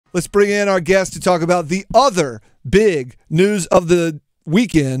let's bring in our guest to talk about the other big news of the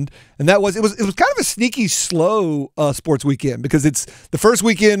weekend, and that was it was kind of a sneaky slow sports weekend because it's the first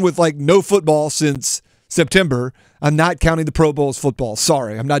weekend with like no football since September. I'm not counting the Pro Bowls football.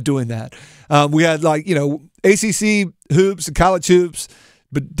 Sorry, I'm not doing that. We had ACC hoops and college hoops,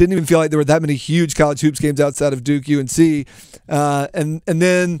 but didn't even feel like there were that many huge college hoops games outside of Duke, UNC, and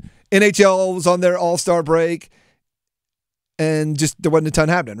then NHL was on their All-Star break, and just there wasn't a ton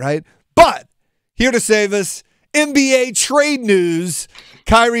happening, right? But here to save us, NBA trade news.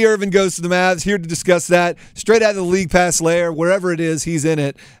 Kyrie Irving goes to the Mavs. Here to discuss that straight out of the League Pass lair, wherever it is, he's in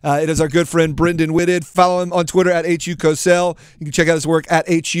it. It is our good friend Brenden Whitted. Follow him on Twitter at HUCosell. You can check out his work at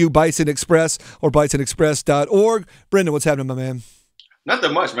HU Bison Express or bisonexpress.org. Brenden, what's happening, my man? Not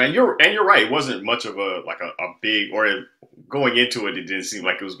that much, man. You're right. It wasn't much of a big, or going into it, it didn't seem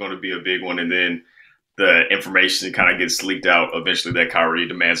like it was going to be a big one. And then the information kind of gets leaked out eventually that Kyrie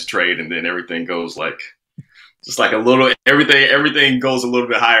demands a trade, and then everything goes everything goes a little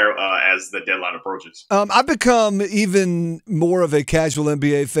bit higher as the deadline approaches. I've become even more of a casual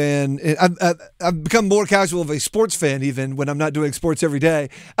NBA fan. I've become more casual of a sports fan even when I'm not doing sports every day.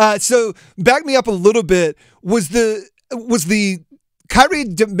 So back me up a little bit. Was the Kyrie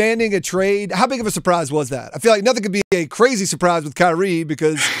demanding a trade, how big of a surprise was that? I feel like nothing could be a crazy surprise with Kyrie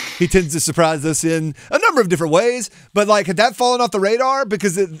because he tends to surprise us in a number of different ways. But had that fallen off the radar?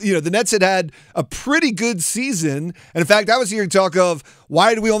 Because the Nets had a pretty good season. And in fact, I was hearing talk of,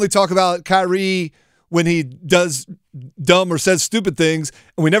 why do we only talk about Kyrie when he does dumb or says stupid things,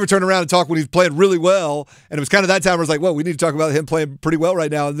 and we never turn around and talk when he's playing really well? And it was kind of that time where I was like, well, we need to talk about him playing pretty well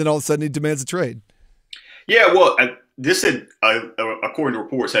right now. And then all of a sudden he demands a trade. Yeah, well, this had, according to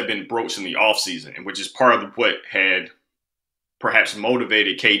reports, had been broached in the offseason, which is part of what had perhaps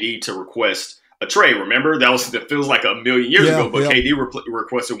motivated KD to request a trade. Remember, that feels like a million years ago, but KD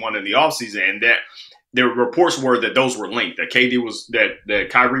requested one in the offseason, and that the reports were that those were linked. That that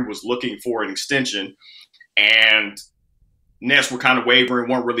Kyrie was looking for an extension, and Nets were kind of wavering,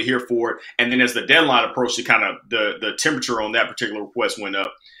 weren't really here for it. And then as the deadline approached, it kind of the temperature on that particular request went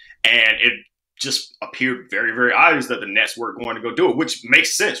up, and it just appeared very, very obvious that the Nets were going to go do it, which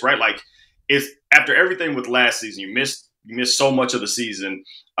makes sense, right? It's after everything with last season, you missed so much of the season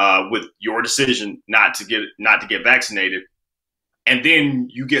with your decision not to get vaccinated, and then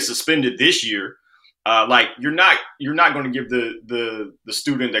you get suspended this year. You're not going to give the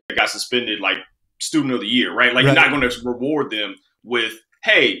student that got suspended student of the year, right? You're not going to reward them with,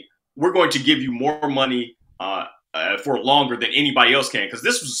 hey, we're going to give you more money for longer than anybody else can, because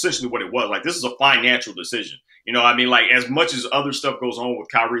this was essentially what it was. This is a financial decision. As much as other stuff goes on with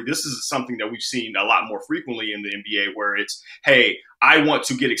Kyrie, this is something that we've seen a lot more frequently in the NBA, where it's, hey, I want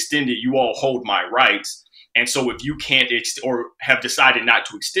to get extended. You all hold my rights. And so if you can't or have decided not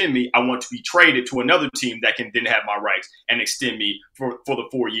to extend me, I want to be traded to another team that can then have my rights and extend me for the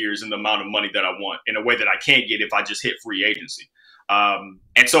 4 years and the amount of money that I want in a way that I can't get if I just hit free agency.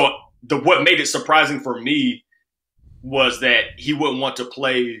 And so what made it surprising for me was that he wouldn't want to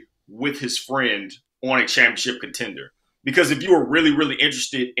play with his friend on a championship contender. Because if you were really, really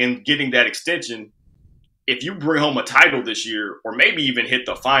interested in getting that extension, if you bring home a title this year or maybe even hit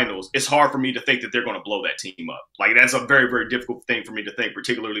the finals, it's hard for me to think that they're going to blow that team up. That's a very, very difficult thing for me to think,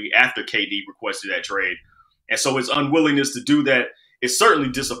 particularly after KD requested that trade. And so his unwillingness to do that is certainly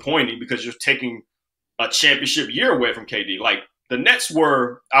disappointing, because you're taking a championship year away from KD. The Nets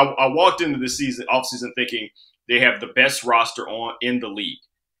were, I walked into this offseason thinking they have the best roster in the league.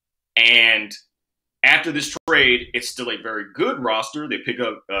 And after this trade, it's still a very good roster. They pick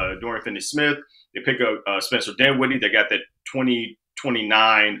up Dorian Finney-Smith. They pick up Spencer Dinwiddie. They got that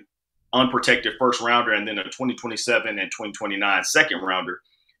 2029 unprotected first rounder, and then a 2027 and 2029 second rounder.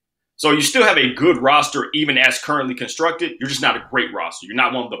 So you still have a good roster even as currently constructed. You're just not a great roster. You're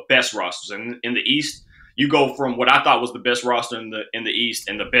not one of the best rosters. In the East, you go from what I thought was the best roster in the East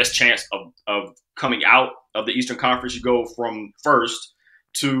and the best chance of coming out of the Eastern Conference. You go from first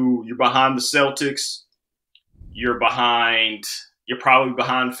to you're behind the Celtics. You're probably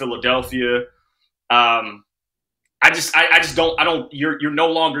behind Philadelphia. You're no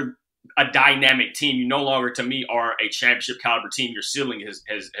longer a dynamic team. You no longer, to me, are a championship caliber team. Your ceiling has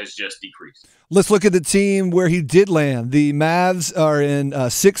just decreased. Let's look at the team where he did land. The Mavs are in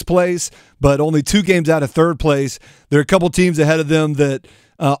sixth place, but only 2 games out of third place. There are a couple teams ahead of them that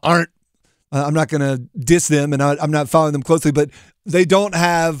aren't. I'm not going to diss them, and I'm not following them closely, but they don't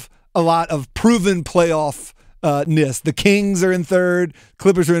have a lot of proven playoff The Kings are in third,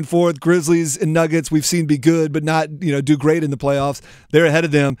 Clippers are in fourth, Grizzlies and Nuggets we've seen be good but not do great in the playoffs. They're ahead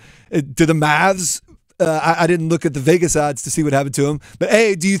of them. Do the Mavs I didn't look at the Vegas odds to see what happened to him. But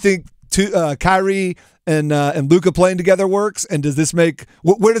A, do you think Kyrie and Luka playing together works? And does this make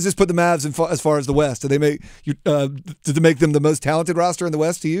where does this put the Mavs as far as the West? Did it make them the most talented roster in the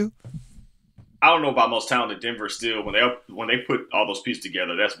West to you? I don't know about most talented. Denver still when they put all those pieces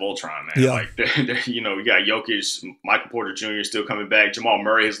together, that's Voltron, man. Yeah. Like you got Jokic, Michael Porter Jr. still coming back. Jamal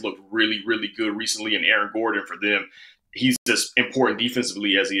Murray has looked really, really good recently, and Aaron Gordon for them. He's just important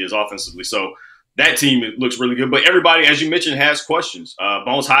defensively as he is offensively. So that team looks really good. But everybody, as you mentioned, has questions.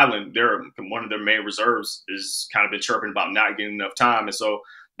 Bones Highland, one of their main reserves, is kind of been chirping about not getting enough time, and so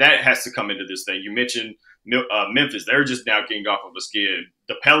that has to come into this thing. You mentioned Memphis, they're just now getting off of a skid.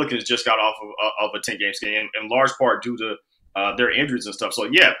 The Pelicans just got off of a 10-game skid, in large part due to their injuries and stuff. So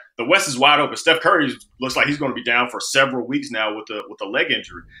yeah, the West is wide open. Steph Curry looks like he's going to be down for several weeks now with a leg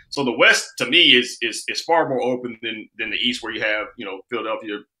injury. So the West, to me, is far more open than the East, where you have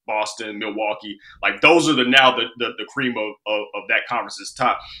Philadelphia, Boston, Milwaukee. Like those are the cream of that conference's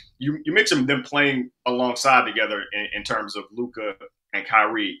top. You mentioned them playing alongside together in terms of Luka and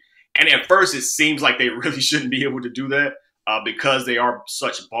Kyrie. And at first, it seems like they really shouldn't be able to do that because they are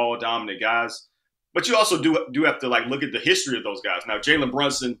such ball-dominant guys. But you also do have to look at the history of those guys. Now, Jalen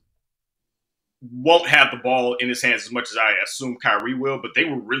Brunson won't have the ball in his hands as much as I assume Kyrie will, but they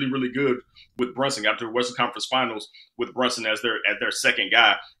were really, really good with Brunson. Got to the Western Conference Finals with Brunson as their second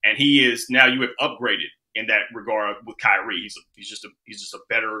guy, and he is now. You have upgraded in that regard with Kyrie. He's just a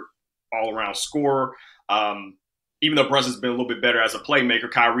better all-around scorer. Even though Brunson's been a little bit better as a playmaker,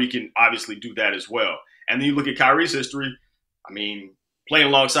 Kyrie can obviously do that as well. And then you look at Kyrie's history, I mean, playing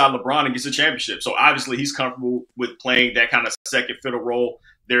alongside LeBron and gets a championship. So obviously he's comfortable with playing that kind of second fiddle role.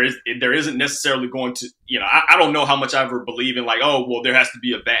 There isn't necessarily going to, I don't know how much I ever believe in there has to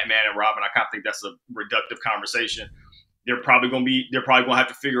be a Batman and Robin. I kind of think that's a reductive conversation. They're probably going to have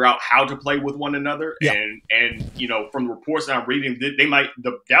to figure out how to play with one another. Yeah. And from the reports that I'm reading,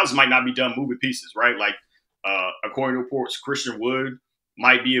 the Dallas might not be done moving pieces, right? According to reports, Christian Wood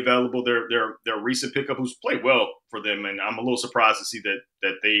might be available. Their recent pickup, who's played well for them, and I'm a little surprised to see that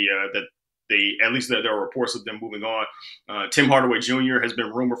they at least there are reports of them moving on. Tim Hardaway Jr. has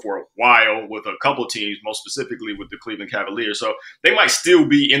been rumored for a while with a couple of teams, most specifically with the Cleveland Cavaliers. So they might still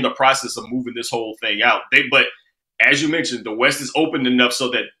be in the process of moving this whole thing out. But as you mentioned, the West is open enough so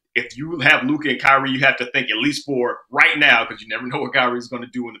that if you have Luka and Kyrie, you have to think, at least for right now, because you never know what Kyrie is going to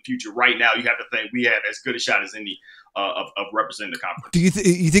do in the future. Right now, you have to think we have as good a shot as any of representing the conference. Do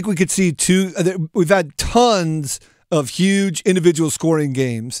you think we could see two? We've had tons of huge individual scoring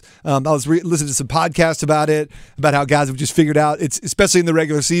games. I was listening to some podcasts about how guys have just figured out, it's especially in the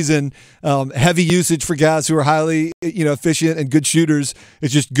regular season, heavy usage for guys who are highly efficient and good shooters.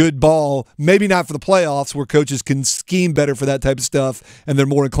 It's just good ball. Maybe not for the playoffs where coaches can scheme better for that type of stuff and they're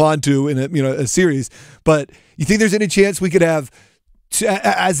more inclined to in a series. But you think there's any chance we could have,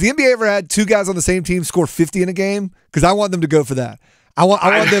 has the NBA ever had two guys on the same team score 50 in a game? Because I want them to go for that. I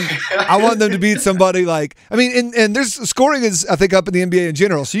want them to beat somebody and there's scoring is, I think, up in the NBA in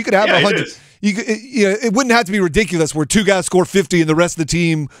general. So you could have 100. It wouldn't have to be ridiculous where two guys score 50 and the rest of the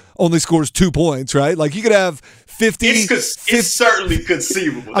team only scores 2 points, right? Like you could have 50. It's certainly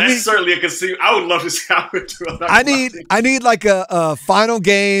conceivable. That's certainly a conceivable. I would love to see how it do. I need like a final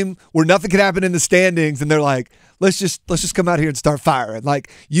game where nothing can happen in the standings, and they're like, let's just come out here and start firing. Like,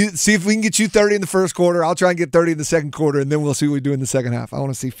 you see if we can get you 30 in the first quarter. I'll try and get 30 in the second quarter, and then we'll see what we do in the second half. I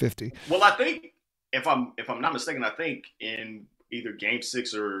want to see 50. Well, I think if I'm not mistaken, I think in either Game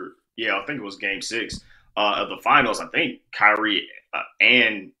 6 or I think it was Game 6 of the finals. I think Kyrie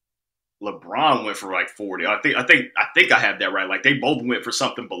and LeBron went for 40. I think I have that right. Like they both went for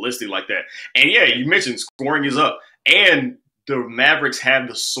something ballistic like that. And you mentioned scoring is up, and the Mavericks have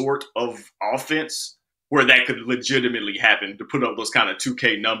the sort of offense where that could legitimately happen, to put up those kind of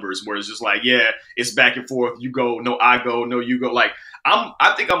 2K numbers where it's just it's back and forth. You go, no, I go, no, you go.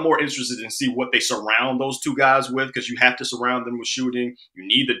 I think I'm more interested in see what they surround those two guys with, because you have to surround them with shooting. You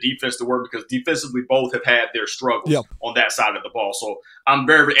need the defense to work, because defensively both have had their struggles on that side of the ball. So I'm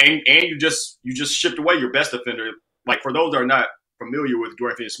very and you just shipped away your best defender. Like, for those that are not familiar with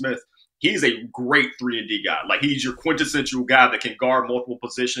Dorian Finney-Smith, he's a great 3-and-D guy. Like, he's your quintessential guy that can guard multiple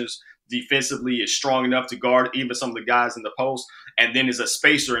positions. Defensively is strong enough to guard even some of the guys in the post, and then is a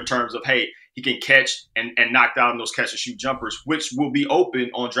spacer in terms of, he can catch and knock down those catch and shoot jumpers, which will be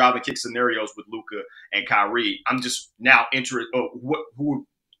open on drive and kick scenarios with Luka and Kyrie. I'm just now interested who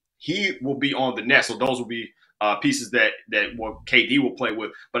he will be on the net. So those will be pieces that KD will play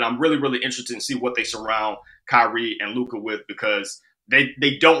with. But I'm really, really interested in see what they surround Kyrie and Luka with, because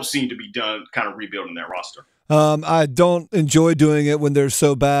they don't seem to be done kind of rebuilding that roster. I don't enjoy doing it when they're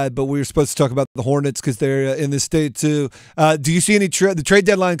so bad, but we were supposed to talk about the Hornets because they're in this state too. Do you see any the trade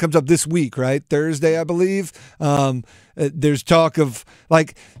deadline comes up this week, right? Thursday, I believe. There's talk of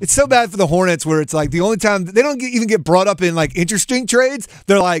like it's so bad for the Hornets where it's like the only time they don't even get brought up in like interesting trades.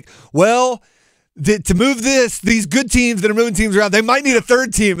 They're like, well, to move these good teams that are moving teams around, they might need a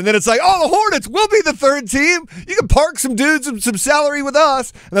third team. And then it's like, oh, the Hornets will be the third team. You can park some dudes and some salary with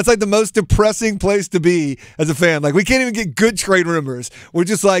us. And that's like the most depressing place to be as a fan. Like we can't even get good trade rumors. We're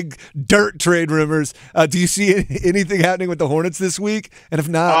just like dirt trade rumors. Do you see anything happening with the Hornets this week? And if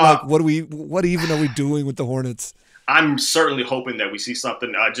not, like what even are we doing with the Hornets? I'm certainly hoping that we see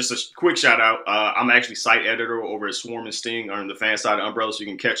something. Just a quick shout out. I'm actually site editor over at Swarm and Sting on the fan side of Umbrella, so you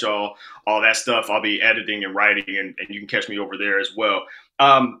can catch all that stuff. I'll be editing and writing, and you can catch me over there as well.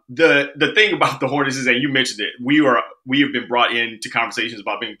 The thing about the Hornets is that you mentioned it. We have been brought into conversations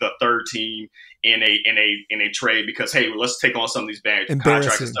about being the third team in a trade because hey, let's take on some of these bad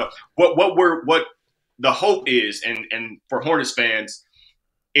contracts and stuff. What the hope is, and for Hornets fans,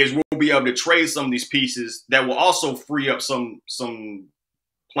 is we'll be able to trade some of these pieces that will also free up some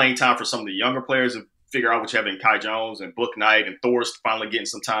playing time for some of the younger players and figure out what you have in Kai Jones and Book Knight and Thorst finally getting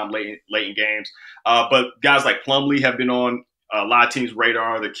some time late in games. But guys like Plumlee have been on a lot of teams'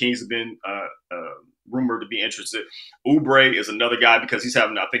 radar. The Kings have been rumored to be interested. Oubre is another guy because I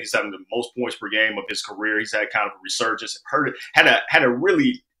think he's having the most points per game of his career. He's had kind of a resurgence. Had a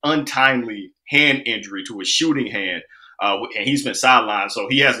really untimely hand injury to his shooting hand. And he's been sidelined, so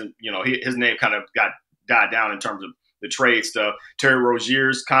he hasn't, his name kind of got died down in terms of the trade stuff. Terry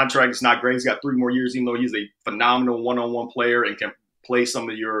Rozier's contract is not great. He's got 3 more years, even though he's a phenomenal one-on-one player and can play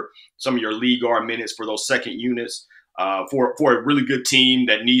some of your league guard minutes for those second units. For a really good team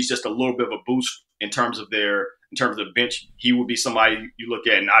that needs just a little bit of a boost in terms of the bench, he would be somebody you look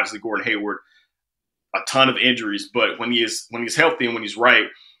at, and obviously Gordon Hayward, a ton of injuries, but when he's healthy and when he's right,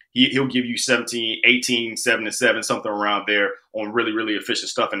 he'll give you 17, 18, 7 and 7, something around there on really, really efficient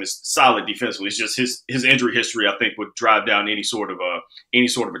stuff, and it's solid defensively. It's just his injury history, I think, would drive down any sort of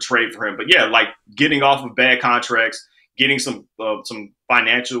a trade for him. But yeah, like getting off of bad contracts, getting some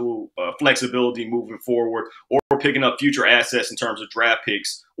financial flexibility moving forward, or picking up future assets in terms of draft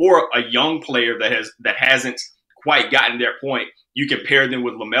picks, or a young player that hasn't quite gotten their point. You can pair them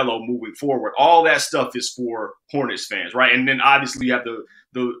with LaMelo moving forward. All that stuff is for Hornets fans, right? And then obviously you have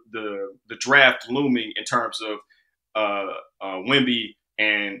the draft looming in terms of Wemby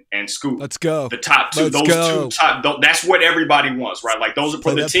and Scoot. Let's go. The top two. Two top. That's what everybody wants, right? Like those are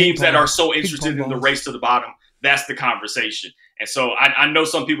for the teams that are so interested in the race to the bottom. That's the conversation. And so I know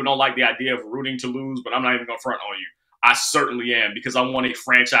some people don't like the idea of rooting to lose, but I'm not even going to front on you. I certainly am, because I want a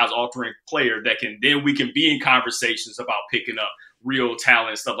franchise-altering player we can be in conversations about picking up real talent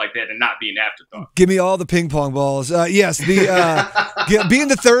and stuff like that and not be an afterthought. Give me all the ping pong balls. Yes, being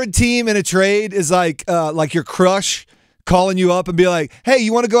the third team in a trade is like your crush calling you up and be like, hey,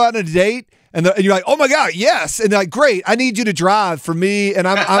 you want to go out on a date? And you're like, oh my God, yes. And they're like, great, I need you to drive for me, and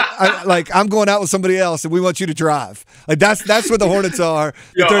I'm going out with somebody else, and we want you to drive. Like that's what the Hornets are.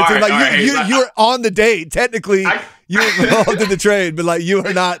 You're on the date. Technically, you're involved in the trade, but like you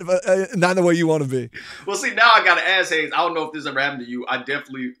are not the way you want to be. Well, see, now I got to ask Hayes. I don't know if this ever happened to you. I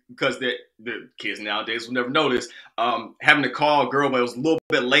definitely, because the kids nowadays will never know this, having to call a girl, but it was a little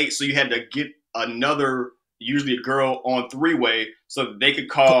bit late, so you had to get usually a girl on three-way so that they could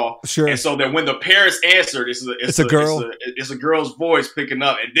call. Sure. And so that when the parents answered, it's a girl. It's a girl's voice picking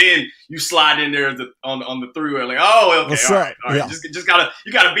up, and then you slide in there on the three-way like, oh, okay, all right. Yeah. Just gotta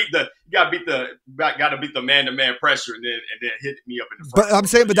beat the man-to-man pressure, and then hit me up in the front. But I'm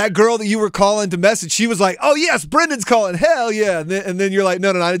saying, that girl that you were calling to message, she was like, oh yes, Brendan's calling, hell yeah, and then you're like,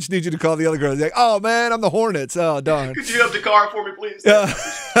 no, I just need you to call the other girl. You're like, oh man, I'm the Hornets. Oh darn. Could you up the car for me, please? All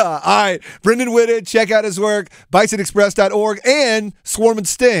right, Brenden Whitted, check out his work, bisonexpress.org, and Swarm and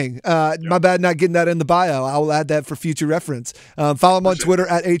Sting. My bad not getting that in the bio. I will add that for future reference. Follow him on Twitter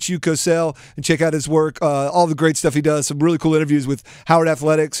at HUCosell and check out his work. All the great stuff he does. Some really cool interviews with Howard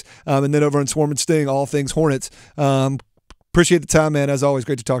Athletics, and then over on Swarm and Sting, all things Hornets. Appreciate the time, man. As always,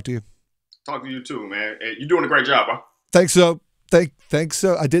 great to talk to you. Talk to you too, man. You're doing a great job, huh? Thanks so.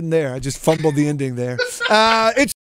 I didn't there. I just fumbled the ending there. It's